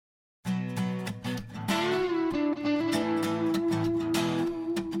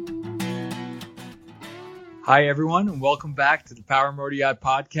Hi, everyone, and welcome back to the Power Motor Yacht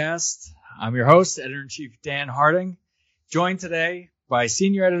Podcast. I'm your host, Editor-in-Chief Dan Harding, joined today by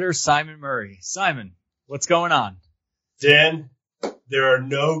Senior Editor Simon Murray. Simon, what's going on? Dan, there are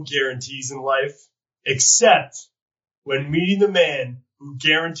no guarantees in life except when meeting the man who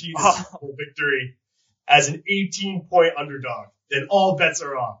guaranteed a Super Bowl victory as an 18-point underdog. Then all bets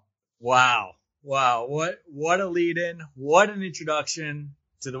are off. Wow. What a lead-in. What an introduction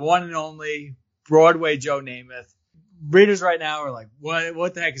to the one and only Broadway Joe Namath. Readers right now are like,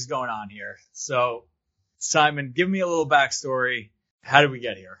 what the heck is going on here? So, Simon, give me a little backstory. How did we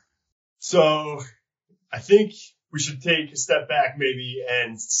get here? So, I think we should take a step back maybe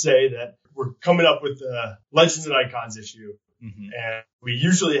and say that we're coming up with the Legends and Icons issue. Mm-hmm. And we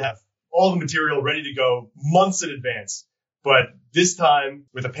usually have all the material ready to go months in advance. But this time,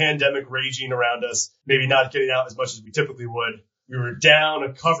 with a pandemic raging around us, maybe not getting out as much as we typically would, we were down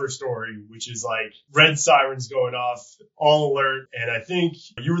a cover story, which is like red sirens going off, all alert. And I think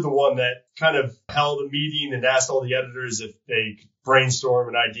you were the one that kind of held a meeting and asked all the editors if they could brainstorm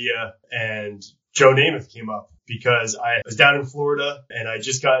an idea. And Joe Namath came up because I was down in Florida and I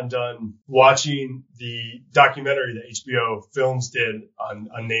just gotten done watching the documentary that HBO Films did on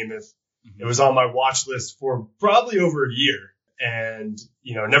Namath. Mm-hmm. It was on my watch list for probably over a year. And,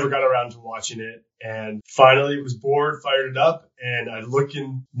 never got around to watching it. And finally was bored, fired it up. And I look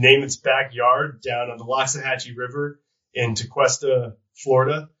in Namath's backyard down on the Loxahatchee River in Tequesta,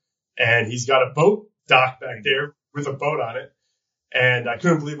 Florida. And he's got a boat docked back there with a boat on it. And I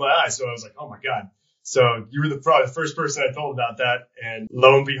couldn't believe my eyes. So I was like, oh my God. So you were probably the first person I told about that. And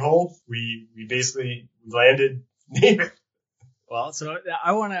lo and behold, we basically landed Namath. Well, so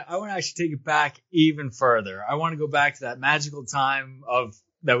I want to actually take it back even further. I want to go back to that magical time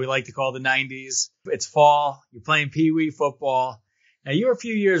that we like to call the 90s. It's fall. You're playing Pee Wee football. Now, you're a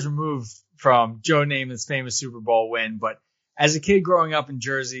few years removed from Joe Namath's famous Super Bowl win, but as a kid growing up in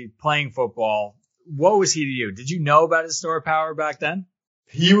Jersey playing football, what was he to you? Did you know about his star power back then?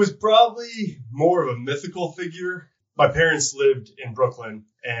 He was probably more of a mythical figure. My parents lived in Brooklyn,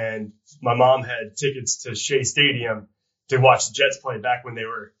 and my mom had tickets to Shea Stadium to watch the Jets play back when they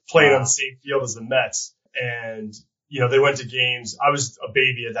were playing on the same field as the Mets. And, they went to games. I was a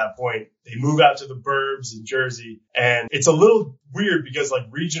baby at that point. They move out to the burbs in Jersey. And it's a little weird because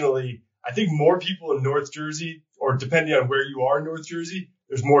regionally, I think more people in North Jersey, or depending on where you are in North Jersey,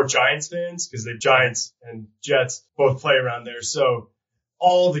 there's more Giants fans because the Giants and Jets both play around there. So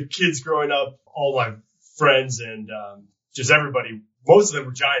all the kids growing up, all my friends and just everybody, most of them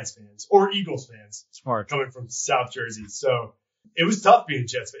were Giants fans or Eagles fans. Smart. Coming from South Jersey. So it was tough being a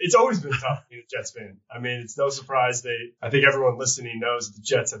Jets fan. It's always been tough being a Jets fan. I mean, it's no surprise. I think everyone listening knows that the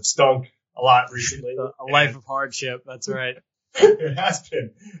Jets have stunk a lot recently. A life of hardship. That's right. It has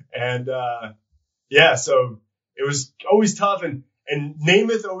been. And, so it was always tough. And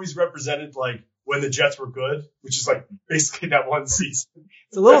Namath always represented when the Jets were good, which is basically that one season.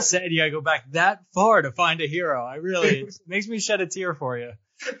 It's a little sad you gotta go back that far to find a hero. It makes me shed a tear for you.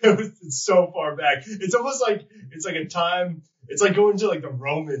 It's so far back. It's almost it's like a time. It's like going to the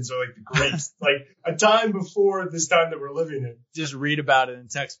Romans or the Greeks, a time before this time that we're living in. Just read about it in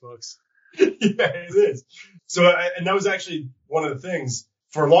textbooks. Yeah, it is. So, and that was actually one of the things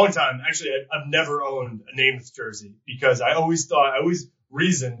for a long time. Actually, I've never owned a Namath jersey because I always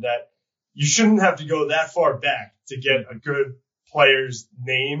reasoned that you shouldn't have to go that far back to get a good player's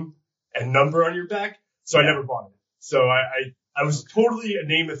name and number on your back. So I never bought it. So I was totally a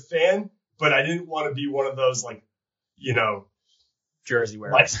Namath fan, but I didn't want to be one of those jersey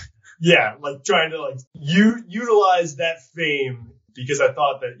wearers. Trying to utilize that fame because I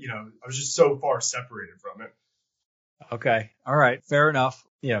thought that, I was just so far separated from it. Okay. All right. Fair enough.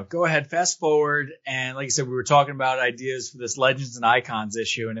 Go ahead, fast forward. And like I said, we were talking about ideas for this Legends and Icons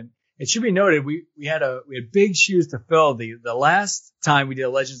issue. And it should be noted, we had big shoes to fill. The last time we did a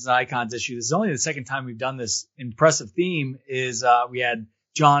Legends and Icons issue, this is only the second time we've done this impressive theme, is we had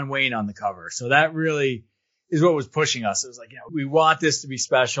John Wayne on the cover. So that really is what was pushing us. It was we want this to be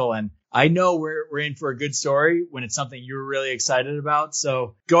special. And I know we're in for a good story when it's something you're really excited about.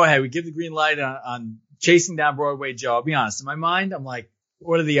 So go ahead. We give the green light on chasing down Broadway Joe. I'll be honest. In my mind, I'm like,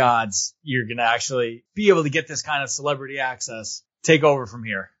 what are the odds you're going to actually be able to get this kind of celebrity access? Take over from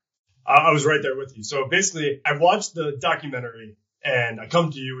here. I was right there with you. So basically, I watched the documentary and I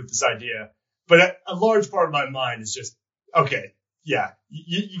come to you with this idea. But a large part of my mind is just, okay, yeah,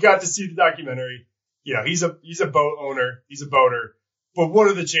 you got to see the documentary. He's a boat owner. He's a boater. But what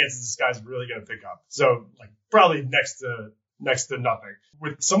are the chances this guy's really going to pick up? So probably next to nothing.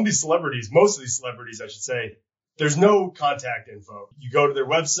 With some of these celebrities, most of these celebrities, I should say, there's no contact info. You go to their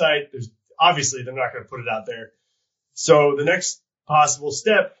website. There's obviously they're not going to put it out there. So the next possible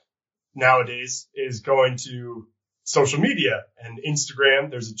step nowadays is going to social media and Instagram.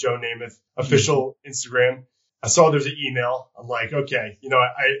 There's a Joe Namath official Instagram. I saw there's an email. I'm like, okay,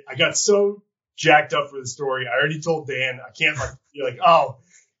 I got so jacked up for the story. I already told Dan, I can't be like, oh,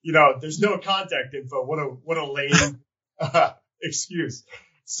 there's no contact info. What a lame excuse.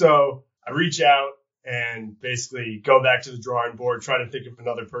 So I reach out and basically go back to the drawing board, try to think of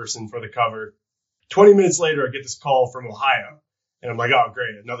another person for the cover. 20 minutes later, I get this call from Ohio, and I'm like, oh,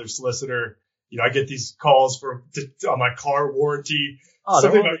 great, another solicitor. I get these calls on my car warranty. Oh,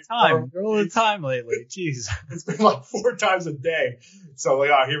 they're all the time. They're all the time lately. Jeez. It's been like 4 times a day. So I'm like,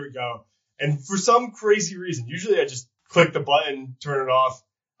 oh, here we go. And for some crazy reason, usually I just click the button, turn it off.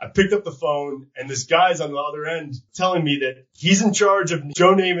 I picked up the phone, and this guy's on the other end telling me that he's in charge of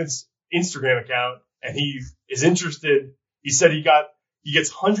Joe Namath's Instagram account, and he is interested. He said he gets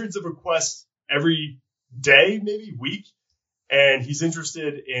hundreds of requests every day, maybe week, and he's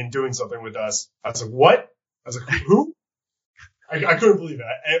interested in doing something with us. I was like, what? I was like, who? I couldn't believe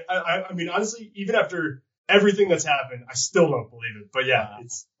it. I mean, honestly, even after everything that's happened, I still don't believe it. But yeah,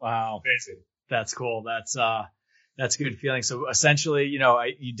 it's amazing. That's cool. That's a good feeling. So essentially,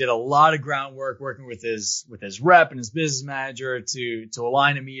 you did a lot of groundwork working with his rep and his business manager to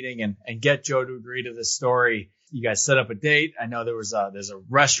align a meeting and get Joe to agree to this story. You guys set up a date. I know there's a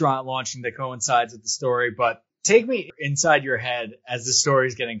restaurant launching that coincides with the story, but take me inside your head as the story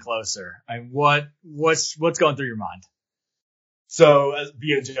is getting closer. And what's going through your mind? So as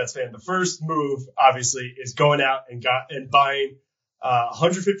being a Jets fan, the first move obviously is going out and buying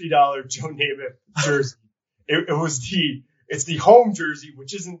 $150 Joe Namath jersey. It's the home jersey,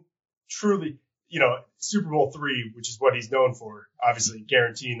 which isn't truly, Super Bowl III, which is what he's known for, obviously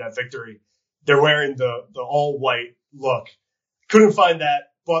guaranteeing that victory. They're wearing the all white look. Couldn't find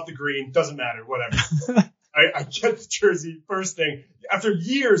that. Bought the green. Doesn't matter. Whatever. I get the jersey. First thing, after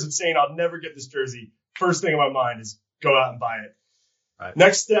years of saying I'll never get this jersey, first thing in my mind is go out and buy it. Right.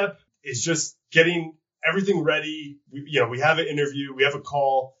 Next step is just getting everything ready. We have an interview. We have a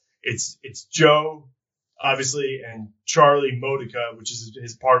call. It's Joe, obviously, and Charlie Modica, which is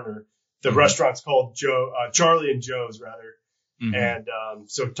his partner. The restaurant's called Charlie and Joe's, rather. Mm-hmm. And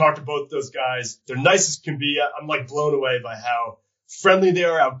so talk to both those guys. They're nice as can be. I'm like blown away by how friendly they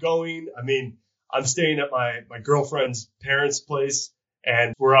are, outgoing. I mean, I'm staying at my girlfriend's parents' place,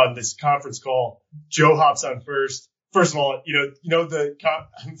 and we're on this conference call. Joe hops on first. First of all,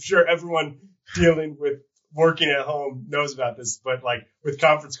 I'm sure everyone dealing with working at home knows about this, but like with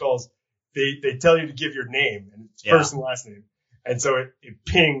conference calls, they tell you to give your name and it's first and last name. And so it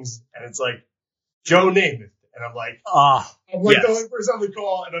pings and it's like Joe Namath. And I'm like, the only person on the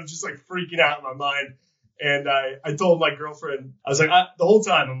call, and I'm just like freaking out in my mind. And I told my girlfriend, I was like, the whole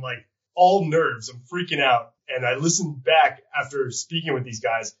time I'm like all nerves. I'm freaking out. And I listened back after speaking with these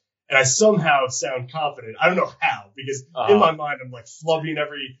guys, and I somehow sound confident. I don't know how, because in my mind I'm like flubbing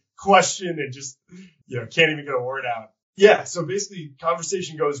every question and just can't even get a word out. Yeah. So basically,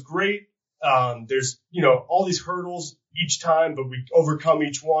 conversation goes great. There's all these hurdles each time, but we overcome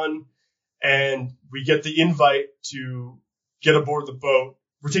each one. And we get the invite to get aboard the boat.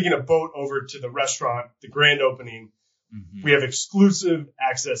 We're taking a boat over to the restaurant, the grand opening. Mm-hmm. We have exclusive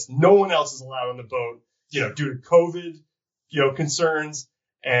access. No one else is allowed on the boat, due to COVID, concerns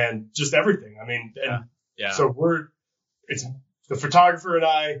and just everything. I mean, so it's the photographer and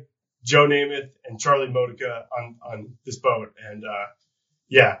I, Joe Namath and Charlie Modica on this boat. And,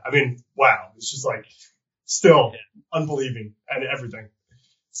 I mean, wow. It's just like still unbelieving and everything.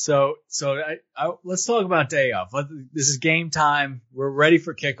 So let's talk about day off. This is game time. We're ready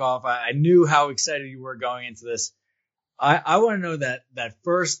for kickoff. I knew how excited you were going into this. I want to know that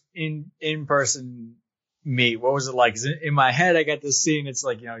first in-person meet. What was it like? 'Cause in my head, I got this scene. It's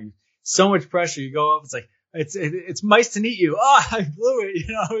like, so much pressure. You go up. It's like, it's nice to meet you. Oh, I blew it.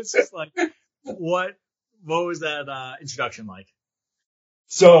 It's just like, what was that introduction like?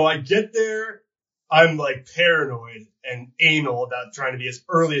 So I get there. I'm like paranoid and anal about trying to be as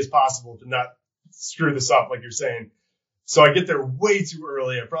early as possible to not screw this up, like you're saying. So I get there way too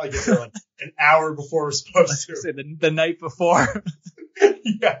early. I probably get there like an hour before we're supposed to. Say the night before.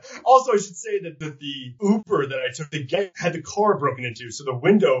 Yeah. Also, I should say that the Uber that I took, the guy had the car broken into. So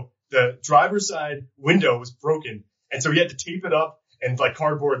the driver's side window was broken. And so he had to tape it up and like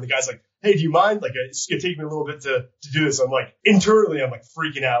cardboard. And the guy's like, hey, do you mind? Like, it's going to take me a little bit to do this. I'm like, internally, I'm like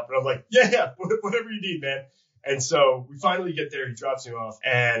freaking out, but I'm like, yeah, whatever you need, man. And so we finally get there. He drops me off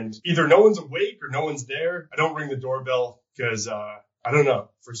and either no one's awake or no one's there. I don't ring the doorbell because, I don't know,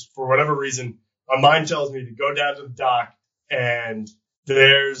 for whatever reason, my mind tells me to go down to the dock and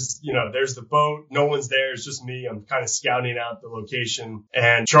there's the boat. No one's there. It's just me. I'm kind of scouting out the location,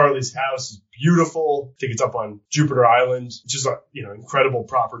 and Charlie's house is beautiful. I think it's up on Jupiter Island, which is incredible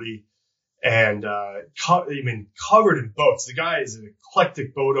property. And, covered in boats. The guy is an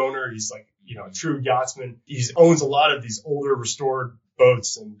eclectic boat owner. He's like, a true yachtsman. He owns a lot of these older restored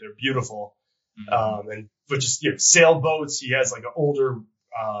boats, and they're beautiful. But just sailboats. He has like an older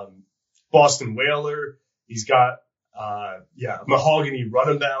Boston whaler. He's got mahogany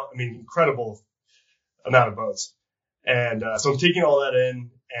runabout. I mean, incredible amount of boats. And so I'm taking all that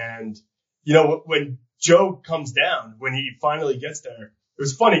in. And when Joe comes down, when he finally gets there, it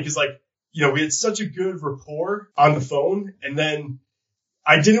was funny because we had such a good rapport on the phone, and then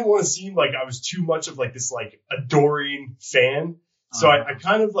I didn't want to seem like I was too much of like this like adoring fan. So I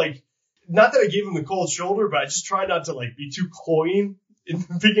kind of not that I gave him the cold shoulder, but I just tried not to like be too cloying in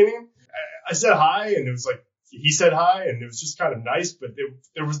the beginning. I said hi, and it was like he said hi, and it was just kind of nice, but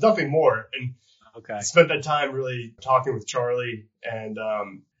there was nothing more. And I spent that time really talking with Charlie, and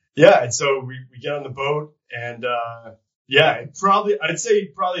and so we get on the boat, and I'd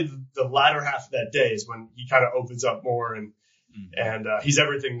say the latter half of that day is when he kind of opens up more, and he's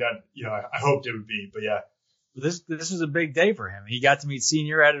everything that I hoped it would be. But yeah. This was a big day for him. He got to meet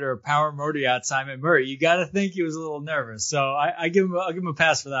senior editor of Power Motor Yacht, Simon Murray. You got to think he was a little nervous. So I'll give him a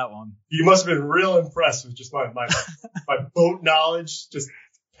pass for that one. He must have been real impressed with just my boat knowledge, just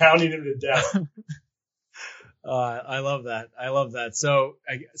pounding him to death. I love that. So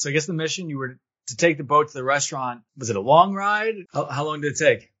I guess the mission, you were to take the boat to the restaurant. Was it a long ride? How long did it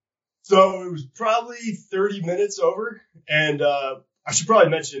take? So it was probably 30 minutes over, and we should probably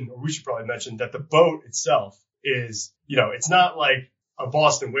mention that the boat itself is, it's not like a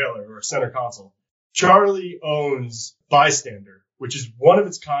Boston whaler or a center console. Charlie owns Bystander, which is one of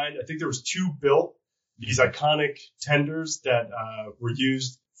its kind. I think there was two built, these iconic tenders that were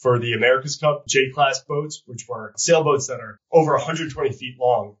used for the America's Cup J-class boats, which were sailboats that are over 120 feet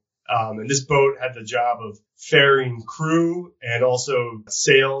long. And this boat had the job of ferrying crew and also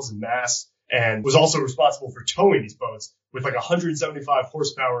sails and masts, and was also responsible for towing these boats with like a 175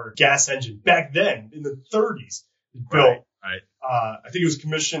 horsepower gas engine back then in the 30s. Built. Right. I think it was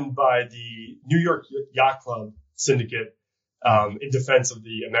commissioned by the New York Yacht Club Syndicate in defense of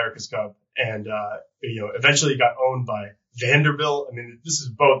the America's Cup, and eventually got owned by Vanderbilt. I mean, this is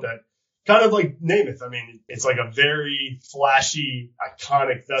a boat that kind of like Namath. I mean, it's like a very flashy,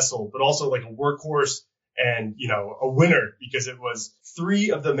 iconic vessel, but also like a workhorse and, a winner, because it was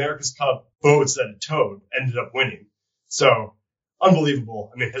 3 of the America's Cup boats that it towed ended up winning. So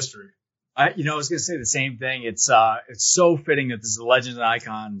unbelievable. I mean, history. I was going to say the same thing. It's so fitting that this is a Legends and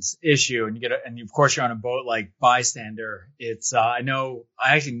Icons issue, and of course you're on a boat like Bystander. It's, I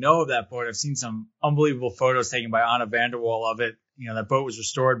actually know of that boat. I've seen some unbelievable photos taken by Anna Vanderwall of it. That boat was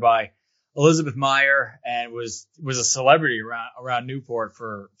restored by Elizabeth Meyer and was a celebrity around Newport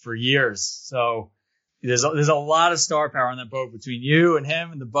for years. So there's a lot of star power on that boat between you and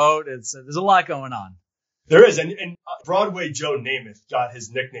him and the boat. There's a lot going on. There is. And Broadway Joe Namath got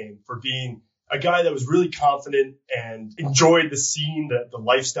his nickname for being a guy that was really confident and enjoyed the scene, the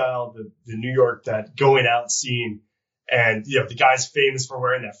lifestyle, the New York, that going out scene. And, the guy's famous for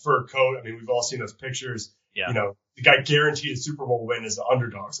wearing that fur coat. I mean, we've all seen those pictures. Yeah. The guy guaranteed a Super Bowl win as the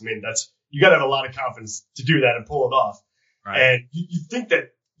underdogs. I mean, you got to have a lot of confidence to do that and pull it off. Right. And you think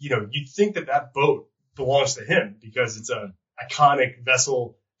that boat belongs to him because it's a iconic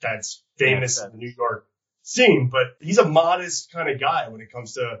vessel that's famous in the New York scene, but he's a modest kind of guy when it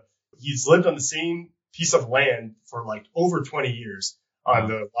comes to, he's lived on the same piece of land for like over 20 years on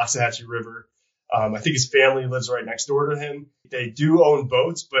the Waxahachie River. I think his family lives right next door to him. They do own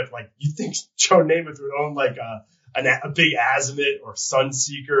boats, but like you think Joe Namath would own like a big Azimuth or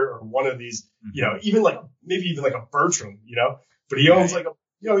Sunseeker or one of these, even like maybe even like a Bertram, but he owns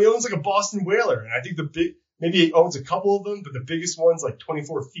he owns like a Boston whaler. And I think maybe he owns a couple of them, but the biggest one's like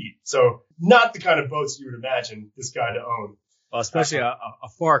 24 feet. So not the kind of boats you would imagine this guy to own. Well, especially a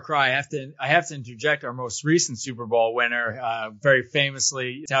far cry. I have to interject our most recent Super Bowl winner, very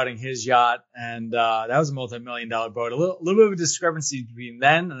famously touting his yacht, and that was a multi-million-dollar boat. A little bit of a discrepancy between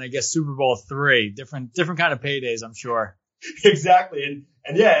then and I guess Super Bowl III. Different kind of paydays, I'm sure. Exactly,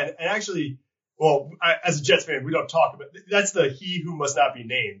 and actually, well, as a Jets fan, we don't talk about that's the he who must not be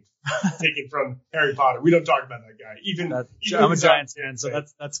named, taken from Harry Potter. We don't talk about that guy. Even I'm a Giants fan, so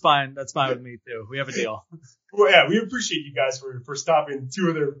that's fine. That's fine with me too. We have a deal. Well, yeah, we appreciate you guys for stopping 2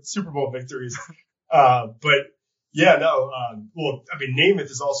 of their Super Bowl victories. Well, I mean, Namath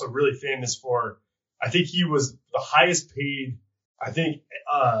is also really famous for, I think he was the highest paid,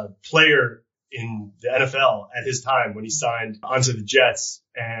 player in the NFL at his time when he signed onto the Jets.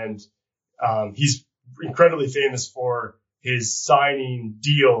 And he's incredibly famous for his signing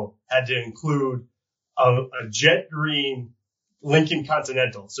deal had to include a jet green Lincoln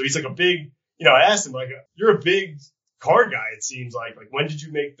Continental. So he's like a big, I asked him, like, you're a big car guy, it seems like when did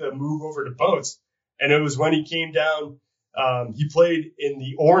you make the move over to boats? And it was when he came down. He played in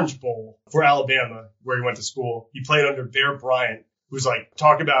the Orange Bowl for Alabama, where he went to school. He played under Bear Bryant, who's like,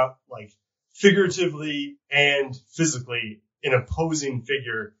 talk about like figuratively and physically an opposing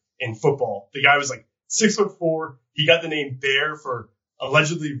figure in football. The guy was like 6'4". He got the name Bear for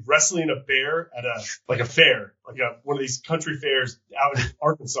allegedly wrestling a bear at a fair, one of these country fairs out in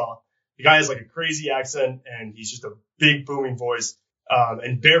Arkansas. The guy has like a crazy accent and he's just a big booming voice.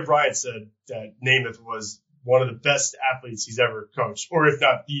 And Bear Bryant said that Namath was one of the best athletes he's ever coached, or if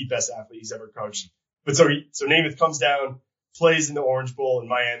not the best athlete he's ever coached. But so Namath comes down, plays in the Orange Bowl in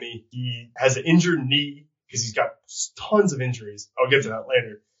Miami. He has an injured knee because he's got tons of injuries. I'll get to that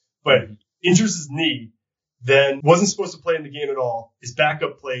later. But injures his knee, then wasn't supposed to play in the game at all. His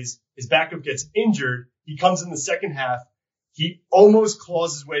backup plays. His backup gets injured. He comes in the second half. He almost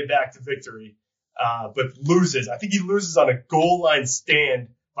claws his way back to victory, but loses. I think he loses on a goal line stand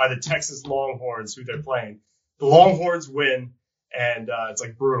by the Texas Longhorns, who they're playing. The Longhorns win, and it's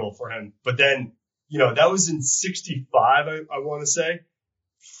like brutal for him. But then, that was in 65, I want to say.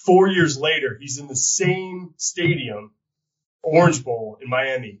 4 years later, he's in the same stadium, Orange Bowl in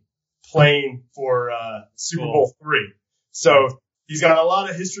Miami, playing for Super Bowl III. So he's got a lot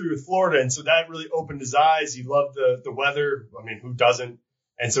of history with Florida, and so that really opened his eyes. He loved the weather. I mean, who doesn't?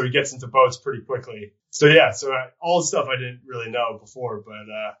 And so he gets into boats pretty quickly. So yeah, all the stuff I didn't really know before, but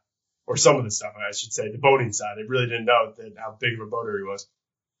or some of the stuff I should say, the boating side, I really didn't know how big of a boater he was.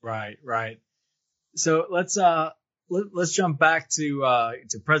 Right. So let's jump back to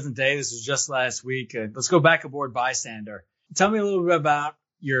present day. This was just last week. Let's go back aboard Bystander. Tell me a little bit about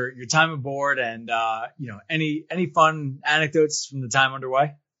your time aboard and any fun anecdotes from the time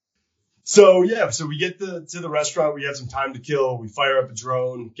underway. So we get to the restaurant. We have some time to kill. We fire up a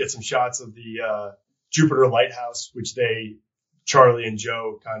drone, get some shots of the Jupiter Lighthouse, which Charlie and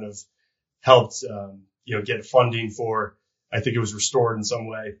Joe kind of helped get funding for. I think it was restored in some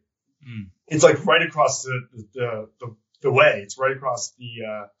way. It's like right across the way. It's right across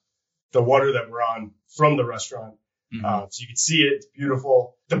the water that we're on from the restaurant. So you can see it. It's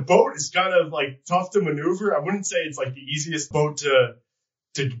beautiful. The boat is kind of like tough to maneuver. I wouldn't say it's like the easiest boat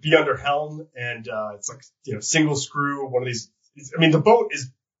to be under helm. And, it's like, single screw, one of these. The boat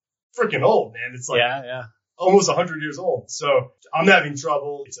is freaking old, man. It's like almost 100 years old. So I'm having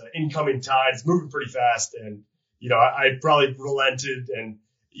trouble. It's an incoming tide. It's moving pretty fast. And, I probably relented and,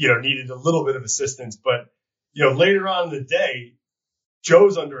 needed a little bit of assistance. But, later on in the day,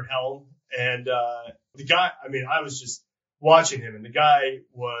 Joe's under helm and, the guy, I was just watching him and the guy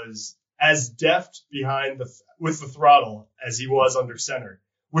was as deft with the throttle as he was under center,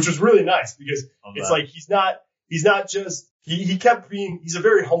 which was really nice because like, he's not just, he kept being, he's a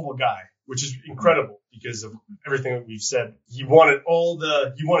very humble guy, which is incredible because of everything that we've said. He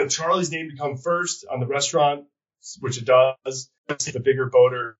wanted Charlie's name to come first on the restaurant, which it does. The bigger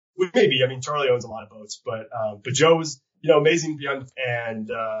boater, maybe, Charlie owns a lot of boats, but Joe was, amazing beyond.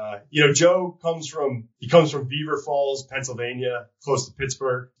 And, Joe comes from Beaver Falls, Pennsylvania, close to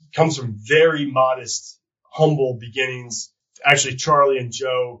Pittsburgh. He comes from very modest, humble beginnings. Actually, Charlie and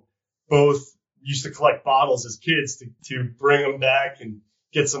Joe both used to collect bottles as kids to bring them back and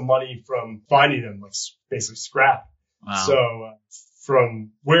get some money from finding them, like basically scrap. Wow. So,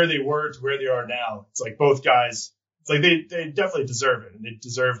 from where they were to where they are now, it's like both guys, it's like they definitely deserve it and they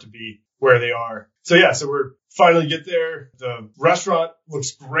deserve to be where they are. So we're finally get there. The restaurant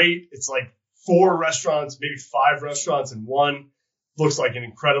looks great. It's like 4 restaurants, maybe 5 restaurants in one. Looks like an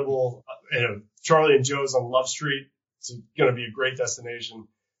incredible, Charlie and Joe's on Love Street. It's going to be a great destination.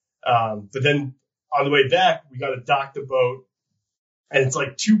 But then on the way back, we got to dock the boat and it's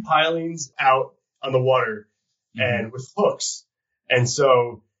like 2 pilings out on the water and with hooks. And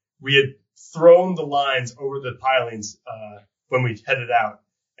so we had thrown the lines over the pilings, when we headed out.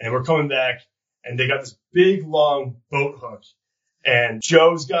 And we're coming back and they got this big long boat hook and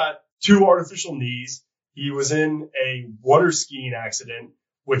Joe's got 2 artificial knees. He was in a water skiing accident,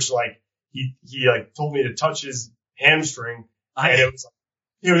 which like he told me to touch his hamstring and it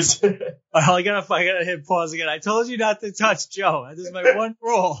was I gotta hit pause again. I told you not to touch Joe. This is my one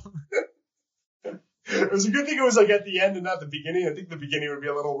rule. It was a good thing it was like at the end and not the beginning. I think the beginning would be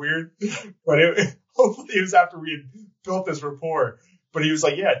a little weird, but hopefully it was after we had built this rapport. But he was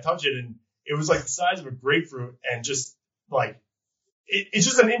like, yeah, touch it. And it was like the size of a grapefruit and just like, it's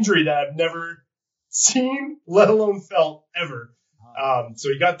just an injury that I've never seen, let alone felt ever. So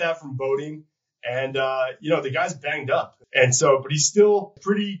he got that from boating. And, the guy's banged up. And so, but he's still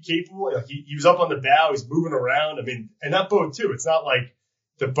pretty capable. He was up on the bow. He's moving around. I mean, and that boat too. It's not like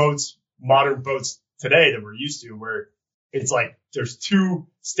the modern boats today that we're used to, where it's like there's 2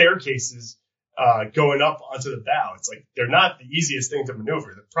 staircases, going up onto the bow. It's like, they're not the easiest thing to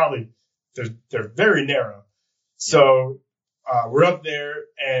maneuver. They're very narrow. So, we're up there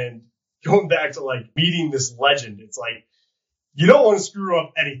and going back to like meeting this legend. It's like, you don't want to screw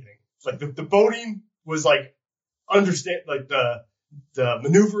up anything. Like the boating was like the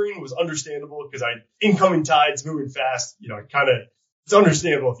maneuvering was understandable because incoming tides moving fast, it's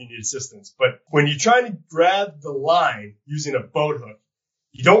understandable if you need assistance. But when you're trying to grab the line using a boat hook,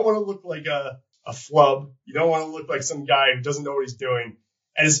 you don't want to look like a flub. You don't want to look like some guy who doesn't know what he's doing.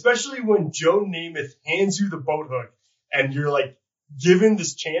 And especially when Joe Namath hands you the boat hook and you're like given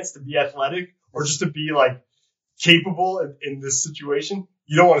this chance to be athletic or just to be like capable in this situation,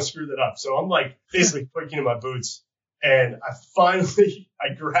 you don't want to screw that up. So I'm like basically clicking in my boots, and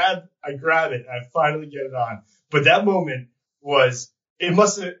I grab it, and I finally get it on. But that moment in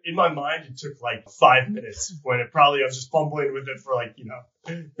my mind, it took like 5 minutes when I was just fumbling with it for like,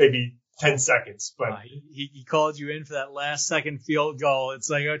 maybe 10 seconds. But he called you in for that last second field goal. It's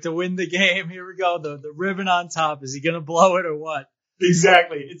like, to win the game, here we go. The ribbon on top. Is he going to blow it or what?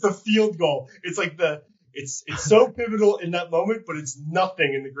 Exactly. It's a field goal. It's like it's so pivotal in that moment, but it's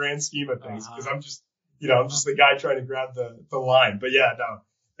nothing in the grand scheme of things because I'm just the guy trying to grab the line. But yeah, no,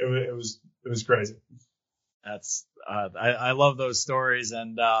 it was crazy. That's, I love those stories.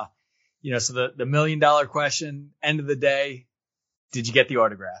 And, so the $1 million question, end of the day, did you get the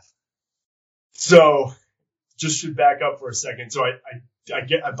autograph? So just should back up for a second. So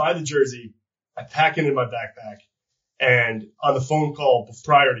I buy the jersey, I pack it in my backpack, and on the phone call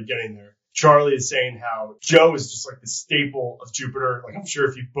prior to getting there, Charlie is saying how Joe is just like the staple of Jupiter. Like, I'm sure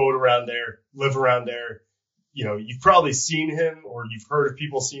if you boat around there, live around there, you've probably seen him or you've heard of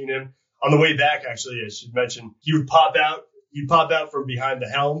people seeing him. On the way back, actually, I should mention, he'd pop out from behind the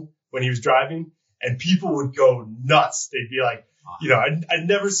helm when he was driving, and people would go nuts. They'd be like, I'd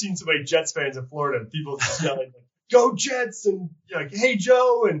never seen so many Jets fans in Florida. People just yelling, like, "Go Jets!" and like, "Hey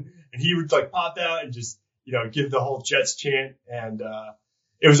Joe!" and he would like pop out and just give the whole Jets chant, and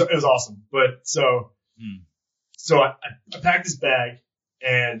it was awesome. But so I packed his bag,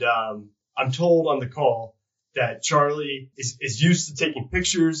 and I'm told on the call that Charlie is used to taking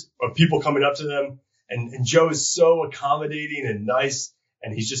pictures of people coming up to them, and Joe is so accommodating and nice,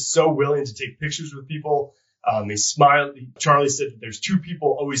 and he's just so willing to take pictures with people. He smiled. Charlie said that there's 2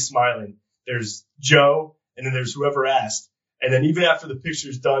 people always smiling. There's Joe, and then there's whoever asked. And then even after the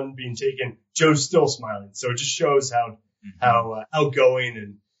picture's done being taken, Joe's still smiling. So it just shows how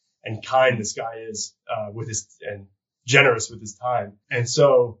outgoing and kind this guy is, and generous with his time. And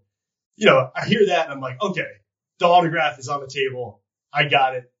so, I hear that and I'm like, okay, the autograph is on the table. I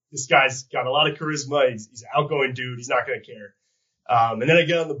got it. This guy's got a lot of charisma. He's an outgoing dude. He's not going to care. And then I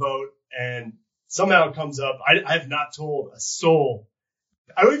get on the boat and somehow it comes up. I have not told a soul.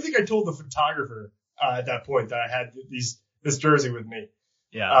 I don't even think I told the photographer, at that point that I had this jersey with me.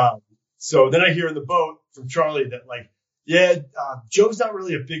 Yeah. So then I hear in the boat from Charlie that like, Joe's not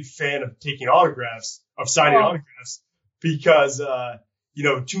really a big fan of taking autographs, of signing autographs because,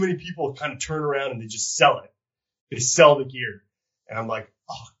 too many people kind of turn around and they just sell it. They sell the gear. And I'm like,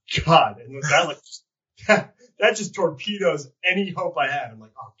 oh God. And that just torpedoes any hope I had. I'm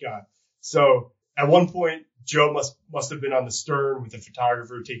like, oh God. So at one point, Joe must have been on the stern with the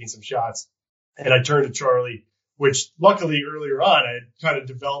photographer taking some shots. And I turned to Charlie, which luckily earlier on, I had kind of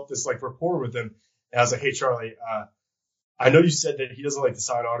developed this like rapport with him. And I was like, hey, Charlie, I know you said that he doesn't like to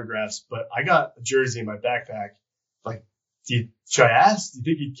sign autographs, but I got a jersey in my backpack. Like, should I ask? Do you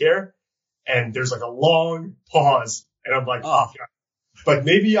think he'd care? And there's like a long pause. And I'm like, oh God. Like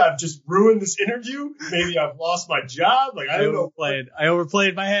maybe I've just ruined this interview. Maybe I've lost my job. Like I don't know. I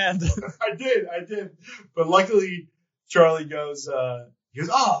overplayed my hand. I did. But luckily Charlie goes,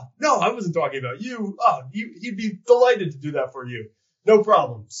 oh no, I wasn't talking about you. Oh, he'd be delighted to do that for you. No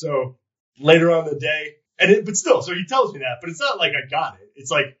problem. So later on in the day, but still, so he tells me that, but it's not like I got it.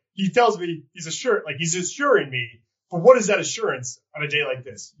 It's like he tells me he's assuring me. But what is that assurance on a day like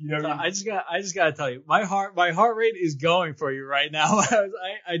this? You know what I mean? I just gotta tell you, my heart rate is going for you right now.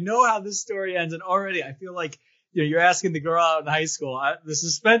 I know how this story ends, and already I feel like you're asking the girl out in high school. The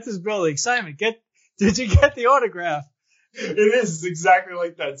suspense is building. Simon, did you get the autograph? It is. It's exactly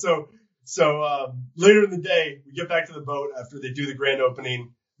like that. So later in the day, we get back to the boat after they do the grand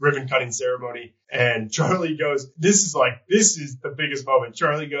opening ribbon cutting ceremony, and Charlie goes, "This is the biggest moment."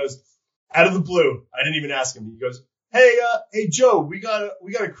 Charlie goes, out of the blue, I didn't even ask him. He goes, hey Joe, we got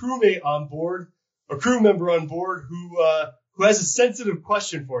a crewmate on board, a crew member on board who has a sensitive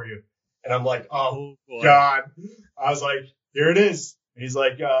question for you. And I'm like, oh God. I was like, here it is. And he's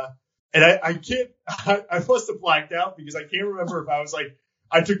like, and I must have blacked out because I can't remember if I was like,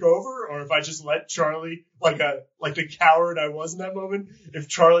 I took over or if I just let Charlie, like the coward I was in that moment, if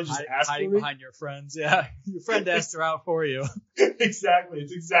Charlie just asked for me. Hiding behind your friends. Yeah. Your friend asked her out for you. Exactly.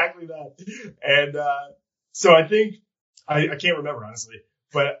 It's exactly that. And, so I think, I can't remember honestly,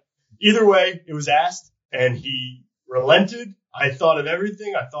 but either way, it was asked and he relented. I thought of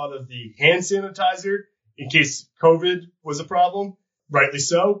everything. I thought of the hand sanitizer in case COVID was a problem, rightly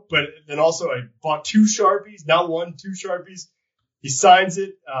so. But then also I bought 2 Sharpies, not 1, 2 Sharpies. He signs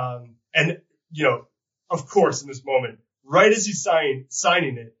it. And, you know, of course, in this moment, right as he's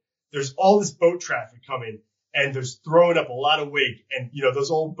signing it, there's all this boat traffic coming and there's throwing up a lot of wake. And, you know,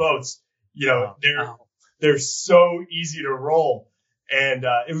 those old boats, you know, they're so easy to roll. And,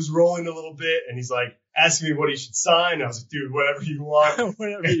 it was rolling a little bit and he's like asking me what he should sign. I was like, dude, whatever you want.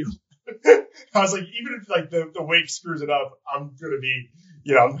 Whatever you I was like, even if like the wake screws it up, I'm going to be,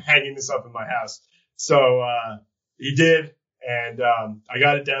 you know, I'm hanging this up in my house. So, he did. And, I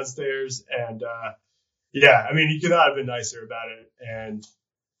got it downstairs and, yeah, I mean, he could not have been nicer about it. And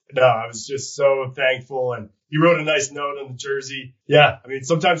no, I was just so thankful. And he wrote a nice note on the jersey. Yeah. I mean,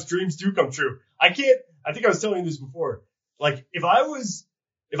 sometimes dreams do come true. I think I was telling you this before. Like if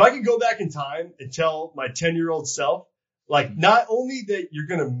I could go back in time and tell my 10-year-old self, like not only that you're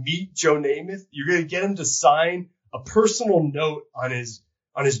going to meet Joe Namath, you're going to get him to sign a personal note on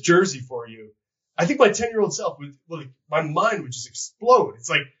his jersey for you. I think my 10-year-old self my mind would just explode. It's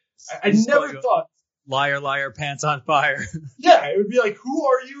like, I never thought. Liar, liar, pants on fire. Yeah, it would be like, who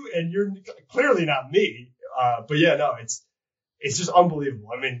are you? And you're clearly not me. But yeah, no, it's just unbelievable.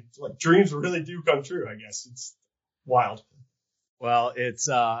 I mean, like dreams really do come true, I guess. It's wild. Well, it's,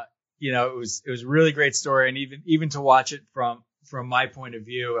 you know, it was a really great story. And even to watch it from my point of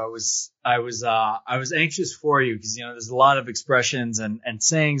view, I was anxious for you because, you know, there's a lot of expressions and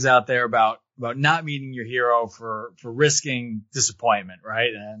sayings out there about not meeting your hero for risking disappointment. Right.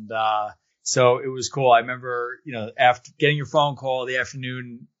 And, so it was cool. I remember, you know, after getting your phone call the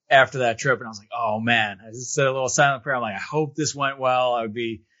afternoon after that trip, and I was like, oh man, I just said a little silent prayer. I'm like, I hope this went well. I'd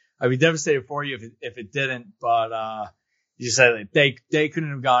be devastated for you if it didn't, but, you said that they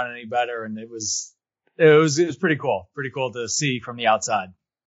couldn't have gone any better. And it was pretty cool to see from the outside.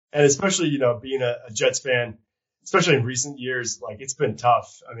 And especially, you know, being a Jets fan, especially in recent years, like it's been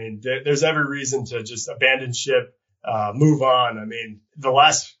tough. I mean, there's every reason to just abandon ship, move on. I mean, the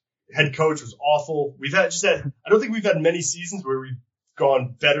last head coach was awful. I don't think we've had many seasons where we've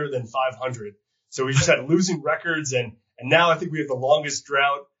gone better than 500. So we just had losing records and now I think we have the longest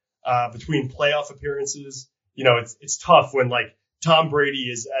drought, between playoff appearances. You know, it's tough when like Tom Brady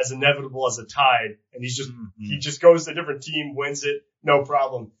is as inevitable as a tide and he just goes to a different team, wins it, no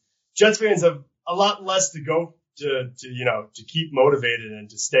problem. Jets fans have a lot less to go to keep motivated and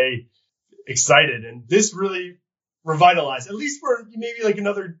to stay excited. And this really revitalized, at least for maybe like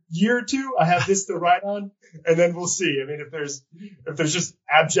another year or two. I have this to ride on and then we'll see. I mean, if there's just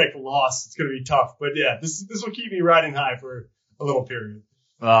abject loss, it's going to be tough, but yeah, this will keep me riding high for a little period.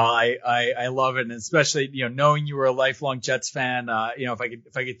 Well, I love it. And especially, you know, knowing you were a lifelong Jets fan, you know, if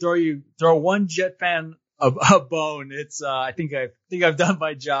I could throw one Jet fan a bone, it's, I think I've done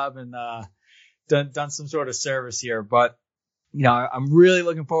my job and, done some sort of service here, but you know, I'm really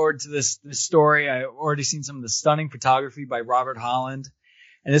looking forward to this story. I've already seen some of the stunning photography by Robert Holland,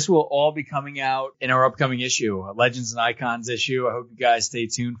 and this will all be coming out in our upcoming issue, a Legends and Icons issue. I hope you guys stay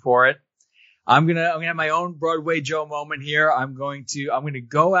tuned for it. I'm gonna have my own Broadway Joe moment here. I'm gonna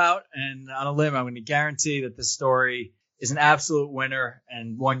go out and on a limb, I'm gonna guarantee that this story is an absolute winner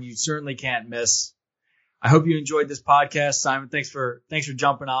and one you certainly can't miss. I hope you enjoyed this podcast, Simon. Thanks for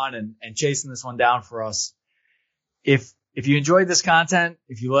jumping on and chasing this one down for us. If you enjoyed this content,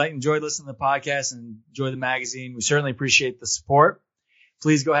 if you enjoyed listening to the podcast and enjoy the magazine, we certainly appreciate the support.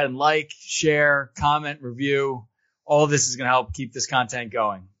 Please go ahead and like, share, comment, review. All of this is going to help keep this content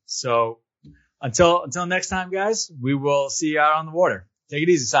going. So until next time, guys, we will see you out on the water. Take it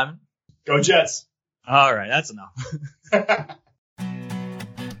easy, Simon. Go Jets. All right. That's enough.